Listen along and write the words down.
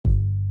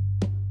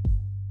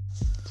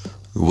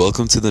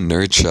Welcome to the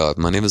Nerd Shop.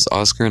 My name is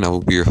Oscar and I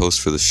will be your host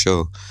for the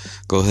show.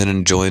 Go ahead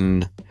and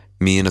join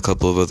me and a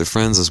couple of other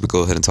friends as we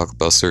go ahead and talk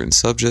about certain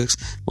subjects,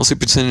 mostly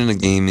pertaining to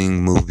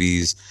gaming,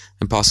 movies,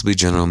 and possibly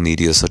general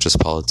media such as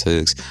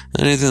politics,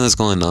 and anything that's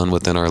going on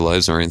within our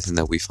lives or anything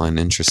that we find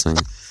interesting.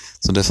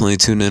 So definitely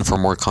tune in for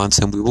more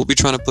content. We will be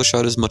trying to push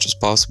out as much as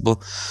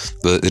possible,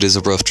 but it is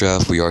a rough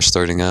draft. We are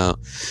starting out,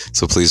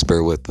 so please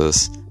bear with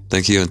us.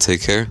 Thank you and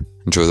take care.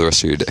 Enjoy the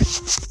rest of your day.